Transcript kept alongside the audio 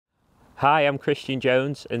Hi, I'm Kristian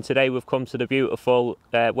Jones, and today we've come to the beautiful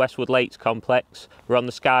Westwood Lakes complex. We're on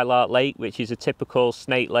the Skylark Lake, which is a typical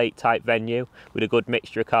Snake Lake type venue with a good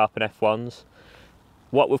mixture of carp and F1s.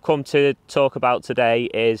 What we've come to talk about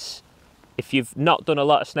today is, if you've not done a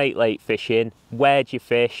lot of Snake Lake fishing, where do you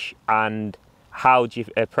fish and how do you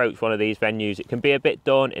approach one of these venues? It can be a bit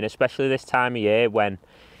daunting, especially this time of year when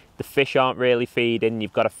the fish aren't really feeding.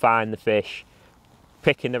 You've got to find the fish.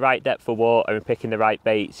 Picking the right depth of water and picking the right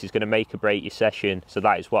baits is going to make or break your session, so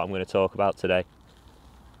that is what I'm going to talk about today.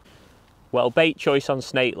 Well, bait choice on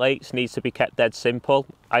Snake Lakes needs to be kept dead simple.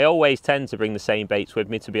 I always tend to bring the same baits with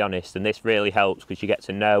me, to be honest, and this really helps because you get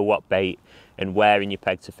to know what bait and where in your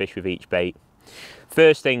peg to fish with each bait.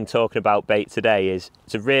 First thing talking about bait today is,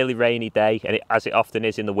 it's a really rainy day, and as it often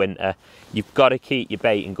is in the winter, you've got to keep your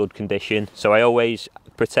bait in good condition. So I always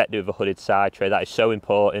protect it with a hooded side tray. That is so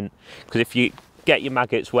important, because if you get your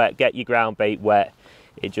maggots wet, get your ground bait wet,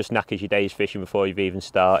 it just knackers your day's fishing before you've even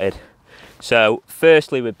started. So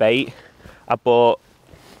firstly with bait, I bought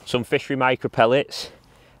some fishery micro pellets.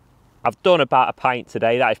 I've done about a pint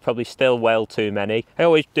today. That is probably still well too many. I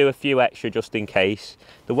always do a few extra just in case.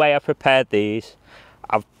 The way I prepared these,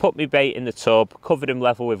 I've put my bait in the tub, covered them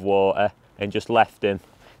level with water, and just left them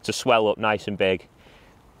to swell up nice and big.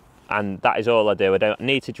 And that is all I do. I don't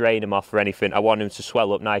need to drain them off or anything. I want them to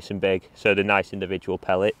swell up nice and big, so they're nice individual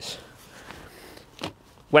pellets.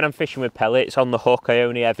 When I'm fishing with pellets on the hook, I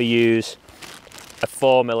only ever use a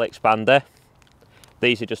 4mm expander.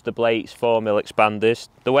 These are just the Blake's 4mm expanders.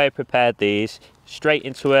 The way I prepared these, straight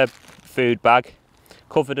into a food bag,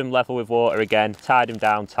 covered them level with water again, tied them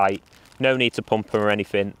down tight, no need to pump them or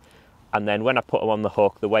anything. And then when I put them on the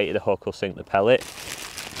hook, the weight of the hook will sink the pellet.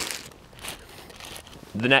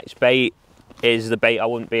 The next bait is the bait I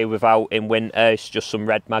wouldn't be without in winter. It's just some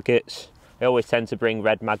red maggots. I always tend to bring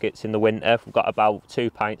red maggots in the winter. We've got about 2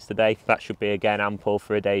 pints today. That should be again ample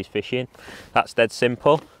for a day's fishing. That's dead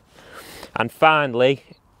simple. And finally,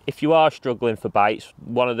 if you are struggling for bites,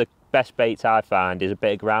 one of the best baits I find is a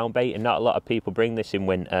bit of ground bait, and not a lot of people bring this in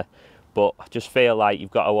winter, but I just feel like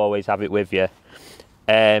you've got to always have it with you.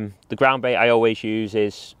 The ground bait I always use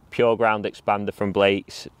is Pure Ground Expander from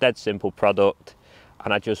Blake's. Dead simple product.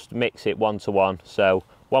 And I just mix it 1 to 1. So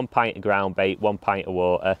 1 pint of ground bait, 1 pint of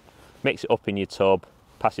water, mix it up in your tub,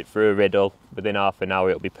 pass it through a riddle. Within half an hour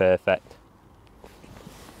it'll be perfect.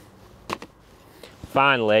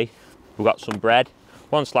 Finally, we've got some bread.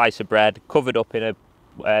 1 slice of bread covered up in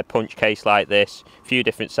a punch case like this, a few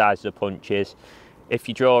different sizes of punches. If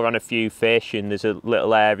you draw on a few fish and there's a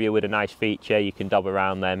little area with a nice feature, you can dob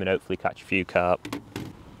around them and hopefully catch a few carp.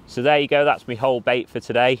 So there you go, that's my whole bait for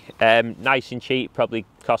today. Nice and cheap, probably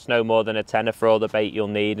cost no more than a tenner for all the bait you'll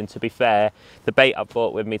need. And to be fair, the bait I've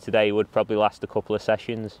bought with me today would probably last a couple of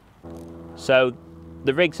sessions. So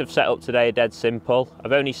the rigs I've set up today are dead simple.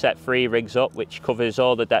 I've only set 3 rigs up, which covers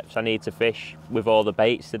all the depths I need to fish with all the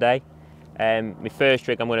baits today. My first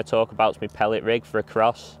rig I'm going to talk about is my pellet rig for a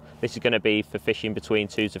cross. This is going to be for fishing between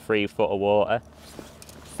 2 to 3 foot of water.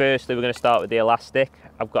 Firstly, we're going to start with the elastic.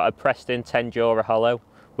 I've got a Preston 10 Jura hollow,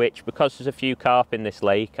 which, because there's a few carp in this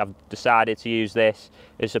lake, I've decided to use this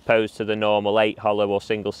as opposed to the normal 8 hollow or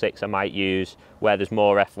single 6 I might use where there's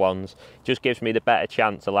more F1s. It just gives me the better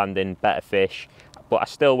chance of landing better fish, but I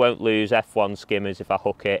still won't lose F1 skimmers if I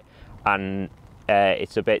hook it, and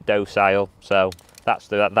it's a bit docile, so that's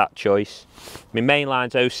that choice. My main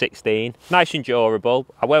line's 016, nice and durable.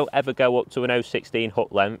 I won't ever go up to an 016 hook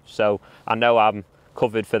length, so I know I'm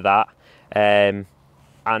covered for that.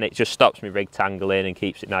 And it just stops me rig tangling and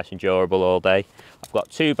keeps it nice and durable all day. I've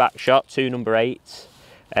got 2 back shot, 2 number 8s.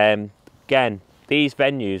 Again, these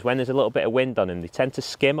venues, when there's a little bit of wind on them, they tend to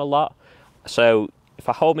skim a lot. So if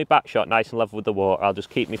I hold my back shot nice and level with the water, I'll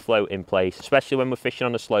just keep my float in place, especially when we're fishing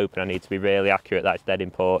on a slope and I need to be really accurate. That's dead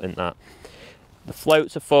important, that. The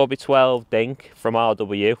float's a 4x12 dink from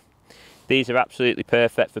RW. These are absolutely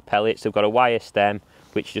perfect for pellets. They've got a wire stem,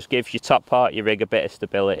 which just gives your top part of your rig a bit of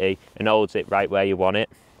stability and holds it right where you want it.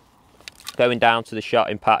 Going down to the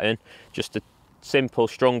shotting pattern, just a simple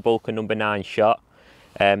strung bulker number 9 shot.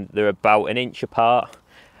 They're about 1 inch apart,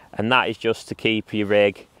 and that is just to keep your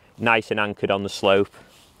rig nice and anchored on the slope.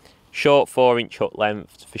 Short 4-inch hook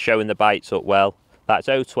length for showing the bites up well. That's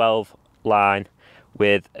 012 line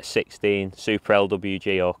with a 16 Super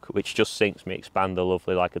LWG hook, which just sinks me expander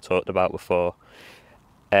lovely like I talked about before.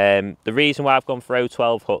 The reason why I've gone for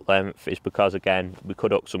 012 hook length is because, again, we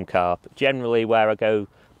could hook some carp. Generally where I go,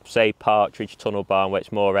 say Partridge, Tunnel Barn, where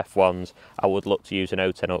it's more F1s, I would look to use an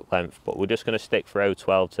 010 hook length, but we're just going to stick for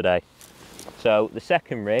 012 today. So the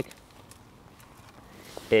second rig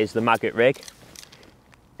is the maggot rig.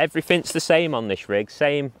 Everything's the same on this rig,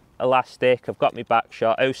 same elastic. I've got my back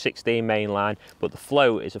shot, 016 mainline, but the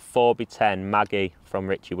float is a 4x10 Maggie from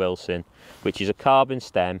Richie Wilson, which is a carbon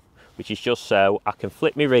stem, which is just so I can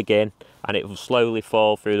flip my rig in and it will slowly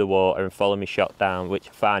fall through the water and follow me shot down, which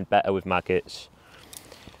I find better with maggots.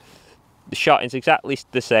 The shot is exactly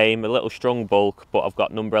the same, a little strung bulk, but I've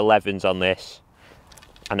got number 11s on this.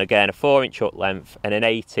 And again, a 4-inch hook length and an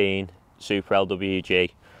 18 Super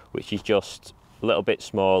LWG, which is just a little bit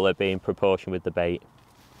smaller, being proportion with the bait.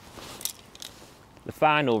 The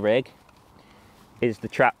final rig is the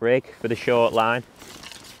trap rig for the short line.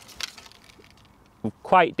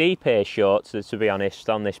 Quite deep here short, to be honest,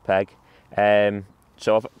 on this peg.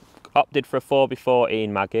 So I've opted for a 4x14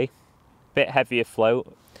 Maggie, bit heavier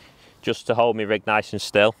float, just to hold my rig nice and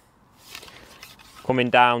still. Coming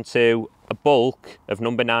down to a bulk of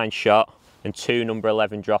number 9 shot and 2 number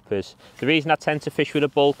 11 droppers. The reason I tend to fish with a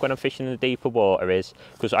bulk when I'm fishing in the deeper water is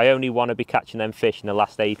because I only want to be catching them fish in the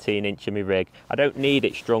last 18 inch of my rig. I don't need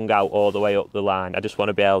it strung out all the way up the line. I just want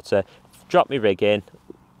to be able to drop my rig in,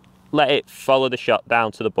 let it follow the shot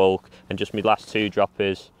down to the bulk, and just my last 2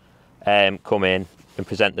 droppers come in and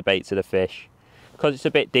present the bait to the fish. Because it's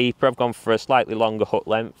a bit deeper, I've gone for a slightly longer hook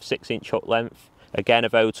length, 6-inch hook length, again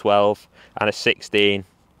of 012 and an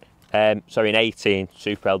 18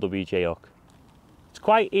 Super LWG hook. It's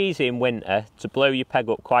quite easy in winter to blow your peg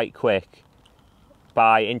up quite quick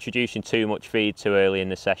by introducing too much feed too early in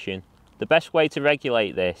the session. The best way to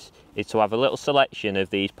regulate this is to have a little selection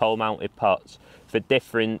of these pole mounted pots for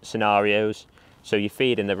different scenarios, so you're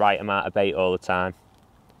feeding the right amount of bait all the time.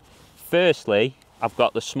 Firstly, I've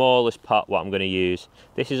got the smallest pot what I'm going to use.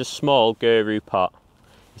 This is a small guru pot.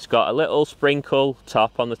 It's got a little sprinkle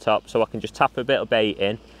top on the top, so I can just tap a bit of bait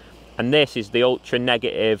in. And this is the ultra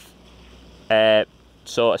negative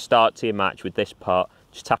sort of start to your match with this pot.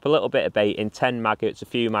 Just tap a little bit of bait in, 10 maggots, a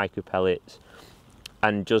few micro pellets,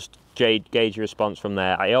 and just gauge your response from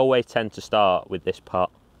there. I always tend to start with this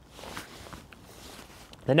pot.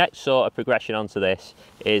 The next sort of progression onto this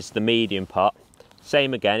is the medium pot.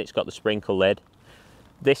 Same again, it's got the sprinkle lid.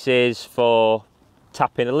 This is for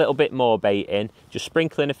tapping a little bit more bait in, just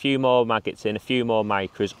sprinkling a few more maggots in, a few more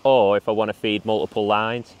micros, or if I want to feed multiple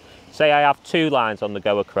lines. Say I have 2 lines on the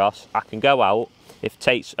go across, I can go out, it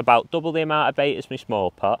takes about double the amount of bait as my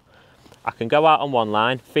small pot. I can go out on one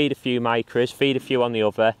line, feed a few micros, feed a few on the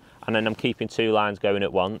other, and then I'm keeping 2 lines going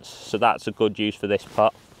at once, so that's a good use for this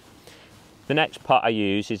pot. The next pot I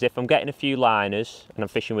use is if I'm getting a few liners and I'm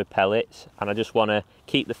fishing with pellets and I just want to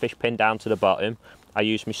keep the fish pinned down to the bottom, I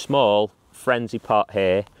use my small frenzy pot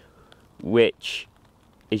here, which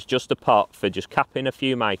is just a pot for just capping a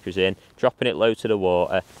few micros in, dropping it low to the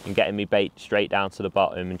water and getting me bait straight down to the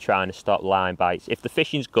bottom and trying to stop line bites. If the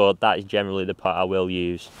fishing's good, that is generally the pot I will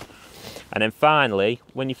use. And then finally,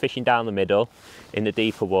 when you're fishing down the middle in the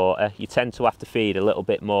deeper water, you tend to have to feed a little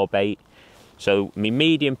bit more bait. So my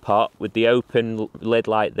medium pot with the open lid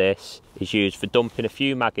like this is used for dumping a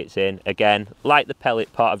few maggots in. Again, like the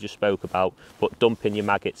pellet pot I've just spoke about, but dumping your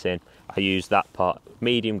maggots in. I use that pot,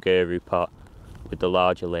 medium guru pot with the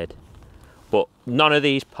larger lid. But none of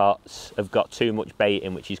these pots have got too much bait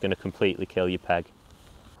in, which is going to completely kill your peg.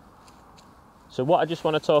 So what I just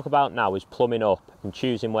want to talk about now is plumbing up and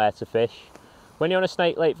choosing where to fish. When you're on a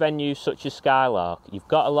snake lake venue such as Skylark, you've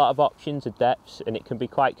got a lot of options of depths and it can be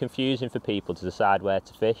quite confusing for people to decide where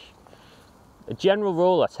to fish. A general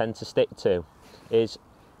rule I tend to stick to is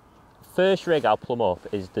first rig I'll plumb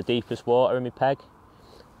up is the deepest water in my peg.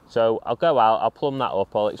 So I'll go out, I'll plumb that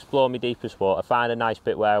up, I'll explore my deepest water, find a nice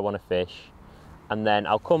bit where I want to fish, and then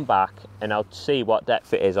I'll come back and I'll see what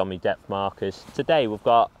depth it is on my depth markers. Today we've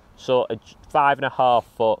got sort of 5.5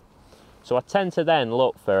 foot. So I tend to then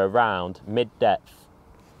look for around mid-depth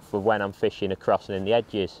for when I'm fishing across and in the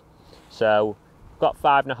edges. So I've got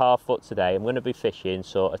 5.5 foot today. I'm going to be fishing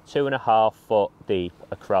sort of 2.5 foot deep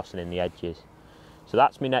across and in the edges. So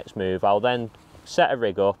that's my next move. I'll then set a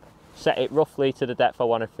rig up, set it roughly to the depth I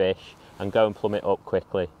want to fish and go and plumb it up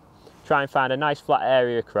quickly. Try and find a nice flat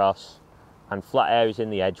area across and flat areas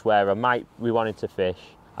in the edge where I might be wanting to fish,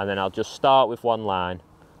 and then I'll just start with one line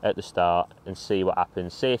at the start and see what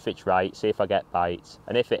happens, see if it's right, see if I get bites,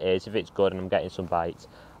 and if it is, if it's good and I'm getting some bites,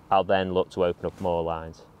 I'll then look to open up more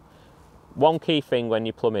lines. One key thing when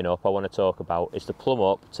you're plumbing up I want to talk about is to plumb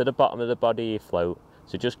up to the bottom of the body of your float,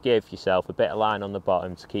 so just give yourself a bit of line on the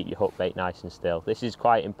bottom to keep your hook bait nice and still. This is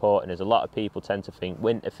quite important as a lot of people tend to think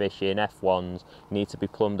winter fishing, F1s, need to be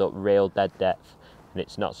plumbed up real dead depth, and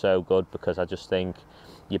it's not so good because I just think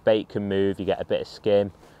your bait can move, you get a bit of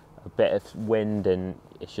skim, a bit of wind, and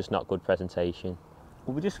it's just not good presentation.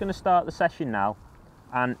 Well, we're just going to start the session now.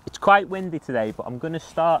 And it's quite windy today, but I'm going to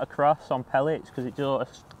start across on pellets because it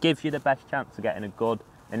just gives you the best chance of getting a good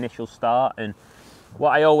initial start. And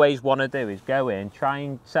what I always want to do is go in, try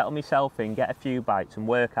and settle myself in, get a few bites and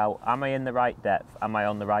work out, am I in the right depth, am I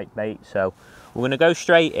on the right bait? So we're going to go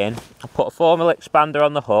straight in. I put a formal expander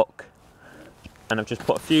on the hook and I've just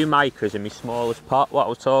put a few micros in my smallest pot, what I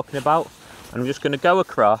was talking about. And I'm just going to go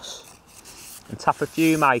across and tap a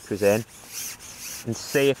few micros in and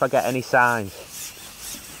see if I get any signs.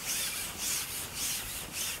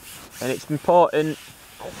 And it's important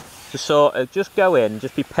to sort of just go in,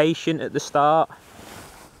 just be patient at the start.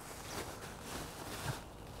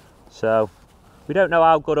 So we don't know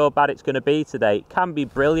how good or bad it's going to be today. It can be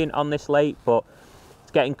brilliant on this lake, but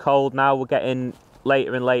it's getting cold now. We're getting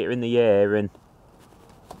later and later in the year, and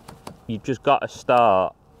you've just got to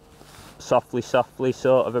start softly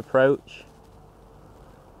sort of approach.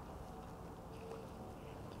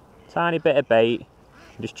 Tiny bit of bait,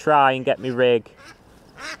 just try and get me rig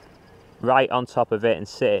right on top of it and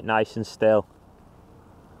sit it nice and still.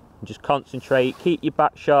 And just concentrate, keep your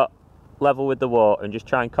back shot level with the water and just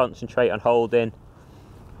try and concentrate on holding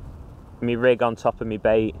me rig on top of me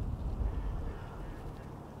bait.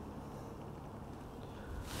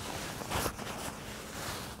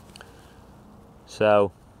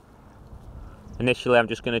 So initially I'm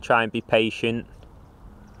just going to try and be patient,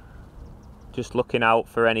 just looking out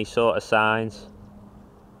for any sort of signs.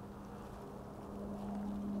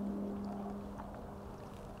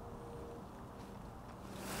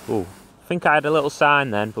 Ooh, I think I had a little sign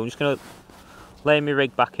then, but I'm just going to lay my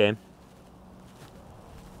rig back in.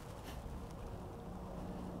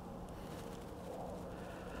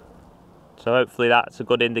 So hopefully that's a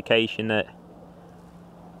good indication that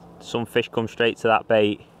some fish come straight to that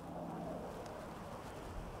bait.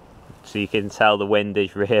 So you can tell the wind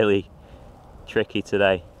is really tricky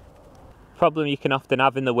today. Problem you can often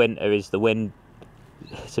have in the winter is the wind,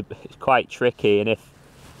 it's quite tricky, and if,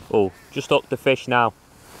 oh, just hooked the fish now.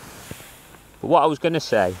 But what I was going to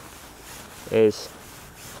say is,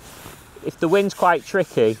 if the wind's quite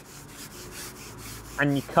tricky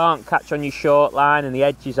and you can't catch on your short line and the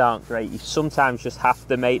edges aren't great, you sometimes just have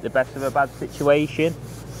to make the best of a bad situation.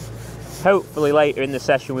 Hopefully later in the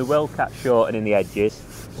session we will catch short and in the edges,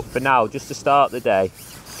 but for now, just to start the day,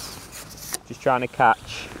 just trying to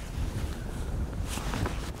catch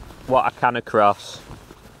what I can across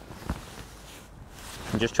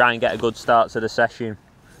and just try and get a good start to the session.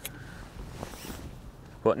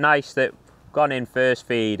 But nice that we've gone in first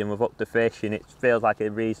feed and we've hooked the fish and it feels like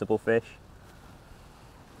a reasonable fish.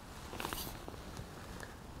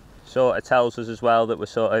 Sort of tells us as well that we're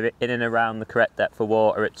sort of in and around the correct depth of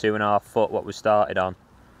water at 2.5 foot what we started on.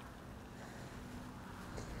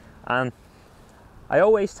 And I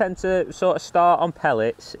always tend to sort of start on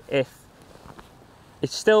pellets if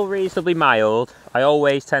it's still reasonably mild. I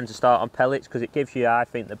always tend to start on pellets because it gives you, I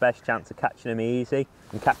think, the best chance of catching them easy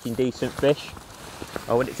and catching decent fish.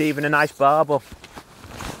 Oh, and it's even a nice barbel.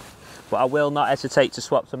 But I will not hesitate to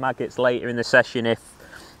swap some maggots later in the session if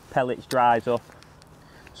pellets dries up.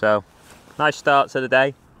 So, nice start to the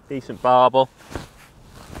day, decent barbel.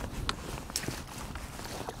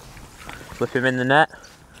 Flip him in the net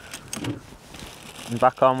and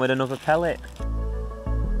back on with another pellet.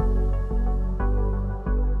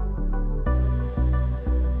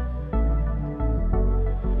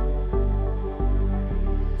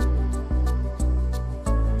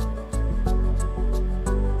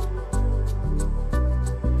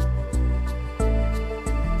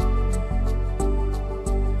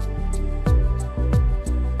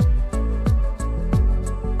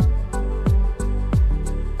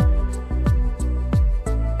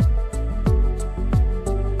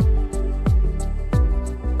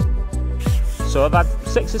 So I've had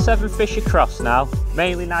 6 or 7 fish across now,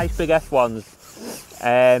 mainly nice big F1s,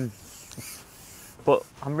 but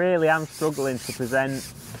I am struggling to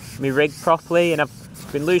present my rig properly, and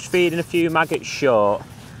I've been loose feeding a few maggots short.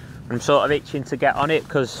 I'm sort of itching to get on it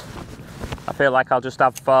because I feel like I'll just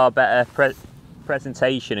have far better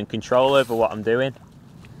presentation and control over what I'm doing.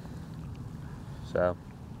 So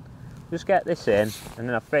just get this in and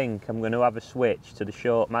then I think I'm going to have a switch to the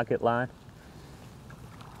short maggot line.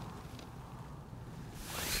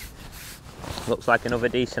 Looks like another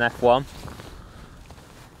decent F1.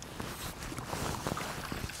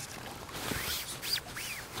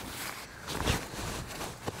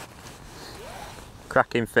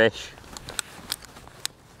 Cracking fish.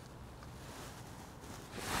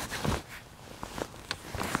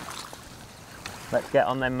 Let's get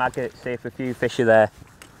on them maggots, see if a few fish are there.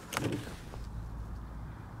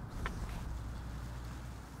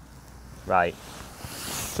 Right,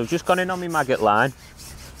 so I've just gone in on my maggot line.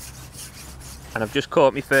 and I've just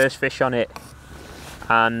caught my first fish on it.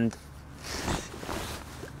 And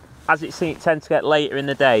as it tends to get later in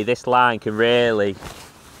the day, this line can really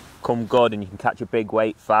come good and you can catch a big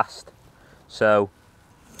weight fast. So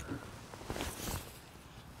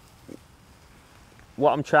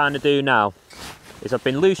what I'm trying to do now is I've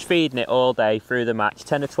been loose feeding it all day through the match,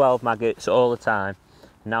 10 or 12 maggots all the time.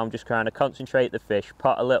 Now I'm just trying to concentrate the fish,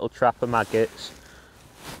 pot a little trap of maggots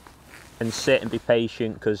and sit and be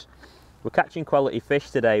patient, because we're catching quality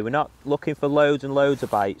fish today. We're not looking for loads and loads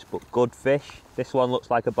of bites, but good fish. This one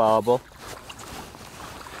looks like a barbel.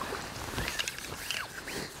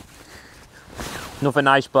 Another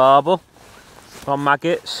nice barbel on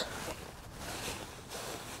maggots.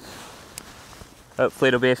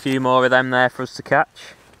 Hopefully there'll be a few more of them there for us to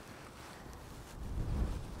catch.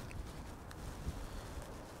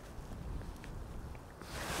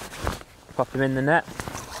 Pop him in the net.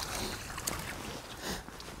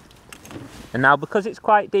 And now, because it's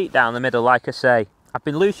quite deep down the middle, like I say, I've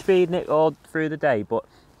been loose feeding it all through the day, but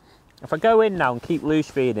if I go in now and keep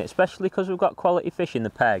loose feeding it, especially because we've got quality fish in the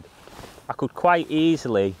peg, I could quite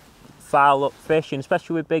easily foul up fish, and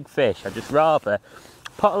especially with big fish, I'd just rather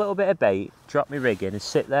put a little bit of bait, drop my rig in and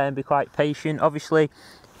sit there and be quite patient. Obviously,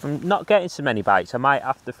 if I'm not getting so many bites, I might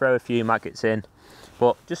have to throw a few maggots in,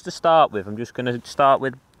 but just to start with, I'm just going to start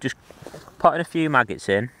with just putting a few maggots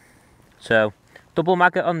in. So, double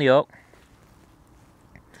maggot on the hook.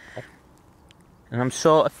 And I'm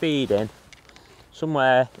sort of feeding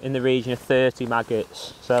somewhere in the region of 30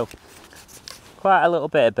 maggots, so quite a little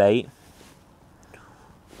bit of bait,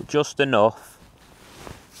 just enough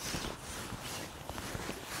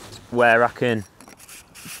where I can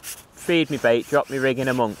feed me bait, drop my rig in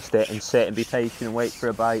amongst it and sit and be patient and wait for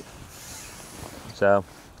a bite. So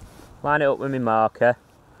line it up with my marker,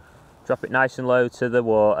 drop it nice and low to the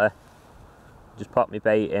water, just pop my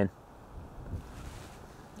bait in.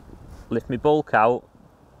 Lift my bulk out,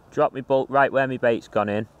 drop my bulk right where my bait's gone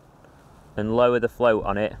in, and lower the float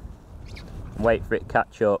on it and wait for it to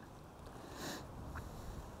catch up.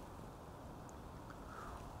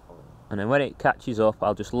 And then when it catches up,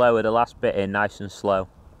 I'll just lower the last bit in nice and slow.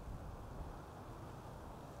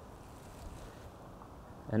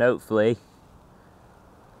 And hopefully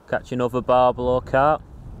catch another barbel or carp.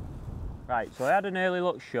 Right, so I had an early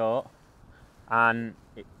look short and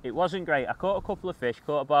it wasn't great. I caught a couple of fish,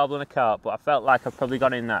 caught a barbel and a carp, but I felt like I've probably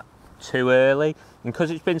gone in that too early. And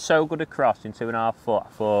because it's been so good across in 2.5 foot, I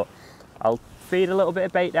thought I'll feed a little bit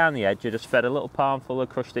of bait down the edge. I just fed a little palm full of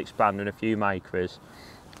crushed expand and a few micros.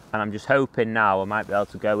 And I'm just hoping now I might be able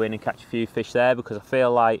to go in and catch a few fish there, because I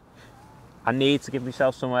feel like I need to give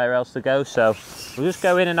myself somewhere else to go. So we'll just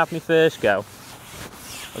go in and have my first go.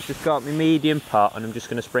 I've just got my medium pot and I'm just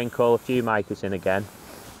going to sprinkle a few micros in again.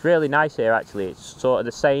 It's really nice here actually, it's sort of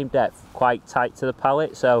the same depth, quite tight to the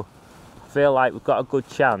pallet, so I feel like we've got a good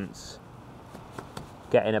chance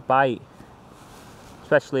getting a bite.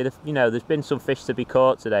 Especially, you know, there's been some fish to be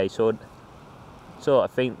caught today, so I sort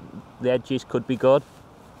of think the edges could be good.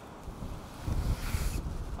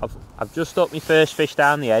 I've just up my first fish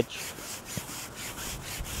down the edge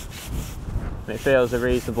and it feels a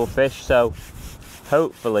reasonable fish, so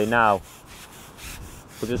hopefully now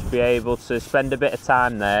we'll just be able to spend a bit of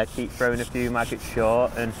time there, keep throwing a few maggots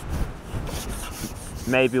short, and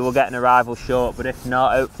maybe we'll get an arrival short, but if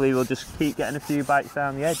not, hopefully we'll just keep getting a few bites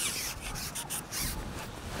down the edge.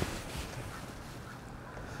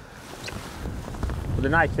 But the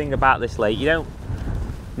nice thing about this lake, you don't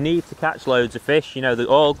need to catch loads of fish, you know, they're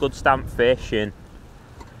all good stamp fish, and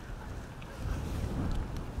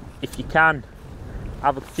if you can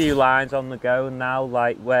have a few lines on the go now,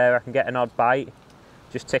 like where I can get an odd bite,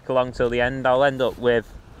 just tick along till the end, I'll end up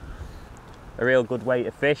with a real good weight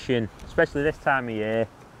of fish. And especially this time of year,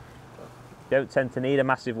 you don't tend to need a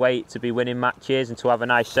massive weight to be winning matches and to have a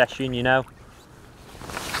nice session, you know.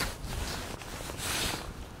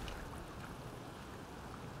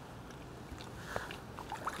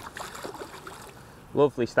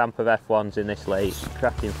 Lovely stamp of F1s in this lake,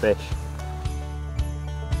 cracking fish.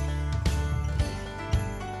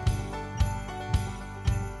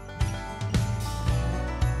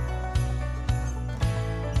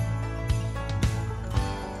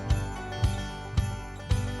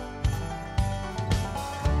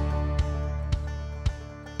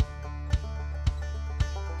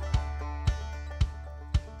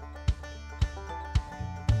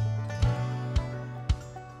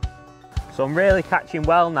 So I'm really catching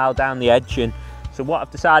well now down the edge, and so what I've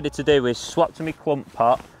decided to do is swap to my clump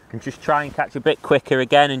pot and just try and catch a bit quicker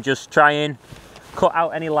again, and just try and cut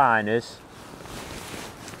out any liners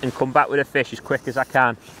and come back with a fish as quick as I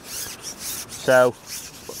can. So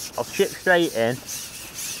I'll ship straight in,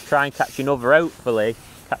 try and catch another, hopefully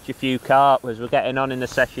catch a few carp as we're getting on in the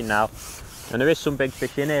session now. And there is some big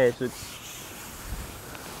fish in here, so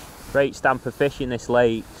great stamp of fish in this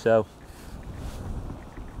lake. So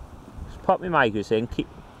just pop my micros in,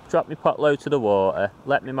 drop my pot low to the water,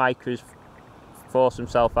 let my micros force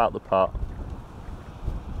themselves out the pot,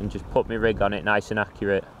 and just put my rig on it nice and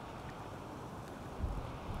accurate.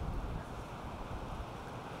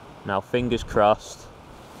 Now fingers crossed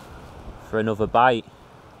for another bite.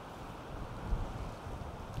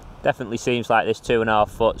 Definitely seems like this 2.5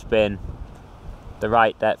 foot's been the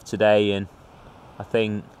right depth today, and I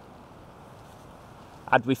think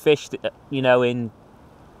had we fished, you know, in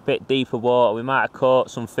a bit deeper water, we might have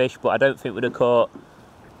caught some fish, but I don't think we'd have caught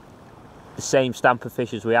the same stamp of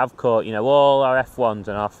fish as we have caught. You know, all our F1s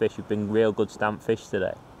and our fish have been real good stamp fish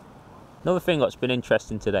today. Another thing that's been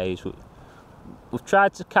interesting today is we've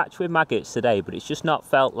tried to catch with maggots today, but it's just not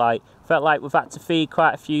felt like we've had to feed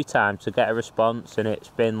quite a few times to get a response, and it's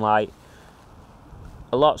been like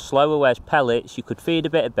a lot slower. Whereas pellets, you could feed a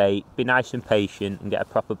bit of bait, be nice and patient, and get a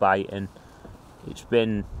proper bite, and it's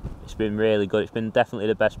been really good. It's been definitely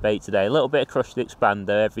the best bait today. A little bit of crushed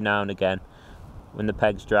expander every now and again when the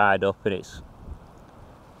peg's dried up, and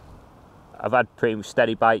I've had pretty much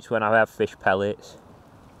steady bites when I have fish pellets.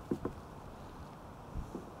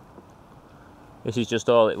 This is just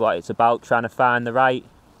all what it's about, trying to find the right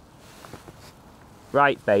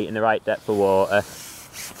bait in the right depth of water,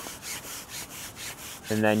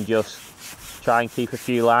 and then just try and keep a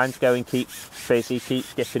few lines going, keep busy, keep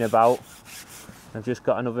skipping about. I've just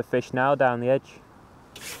got another fish now down the edge.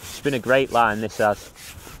 It's been a great line, this has,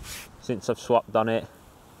 since I've swapped on it.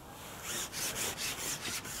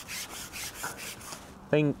 I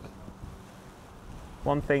think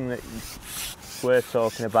one thing that's worth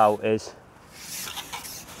talking about is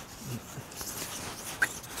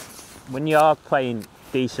when you are playing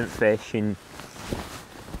decent fish, and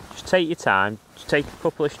just take your time, just take a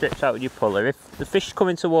couple of strips out with your puller. If the fish is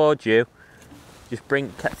coming towards you, just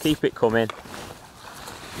keep it coming,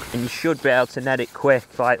 and you should be able to net it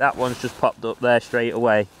quick. Like that one's just popped up there straight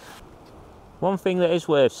away. One thing that is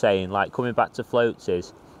worth saying, like coming back to floats,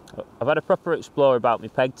 is I've had a proper explore about my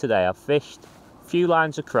peg today. I've fished a few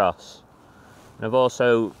lines across, and I've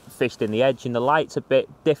also fished in the edge, and the light's a bit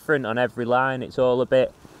different on every line. It's all a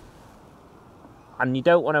bit, and you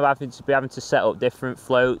don't want to be having to set up different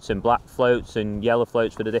floats and black floats and yellow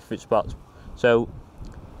floats for the different spots. So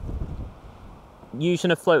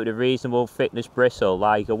using a float with a reasonable thickness bristle,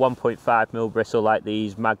 like a 1.5mm bristle like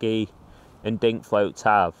these Maggie and Dink floats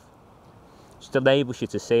have, just enables you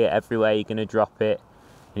to see it everywhere you're going to drop it,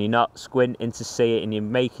 and you're not squinting to see it, and you're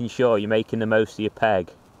making sure you're making the most of your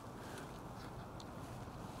peg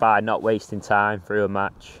by not wasting time through a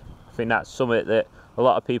match. I think that's something that a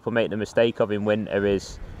lot of people make the mistake of in winter,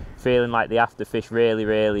 is feeling like they have to fish really,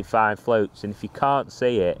 really fine floats, and if you can't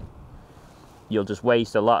see it, you'll just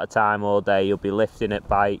waste a lot of time all day. You'll be lifting at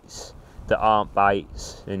bites that aren't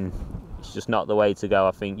bites, and it's just not the way to go.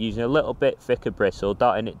 I think using a little bit thicker bristle,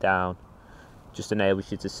 dotting it down, just enables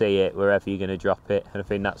you to see it wherever you're going to drop it, and I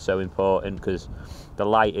think that's so important because the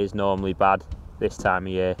light is normally bad this time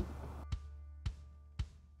of year.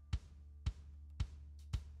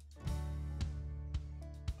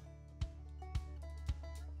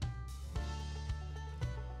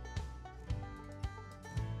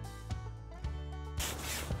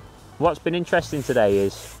 What's been interesting today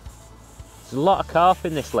is there's a lot of carp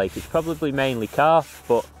in this lake. It's probably mainly carp,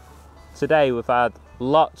 but today we've had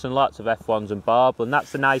lots and lots of F1s and barbel, and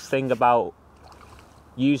that's the nice thing about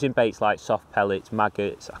using baits like soft pellets,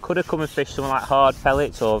 maggots. I could have come and fished something like hard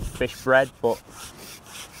pellets or fish bread, but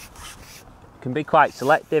it can be quite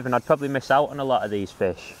selective, and I'd probably miss out on a lot of these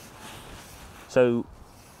fish. So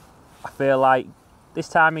I feel like this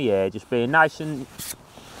time of year, just being nice and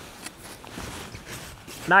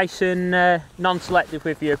non-selective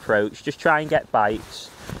with your approach, just try and get bites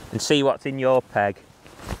and see what's in your peg,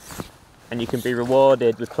 and you can be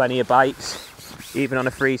rewarded with plenty of bites even on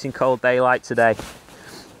a freezing cold day like today.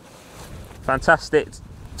 Fantastic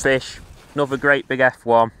fish, another great big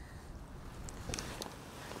F1.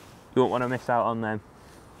 You won't want to miss out on them.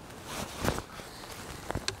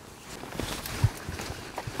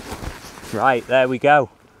 Right, there we go.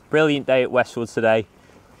 Brilliant day at Westwood today.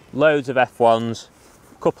 Loads of F1s,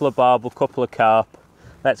 couple of barbel, couple of carp.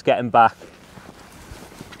 Let's get them back.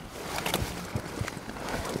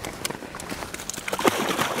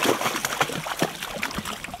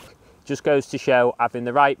 Just goes to show having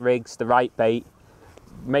the right rigs, the right bait,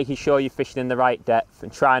 making sure you're fishing in the right depth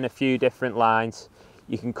and trying a few different lines.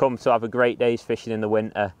 You can come to have a great day's fishing in the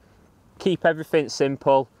winter. Keep everything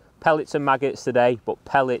simple. Pellets and maggots today, but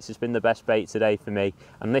pellets has been the best bait today for me.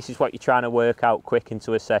 And this is what you're trying to work out quick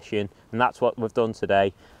into a session, and that's what we've done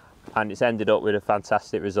today. And it's ended up with a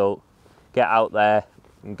fantastic result. Get out there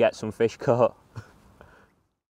and get some fish caught.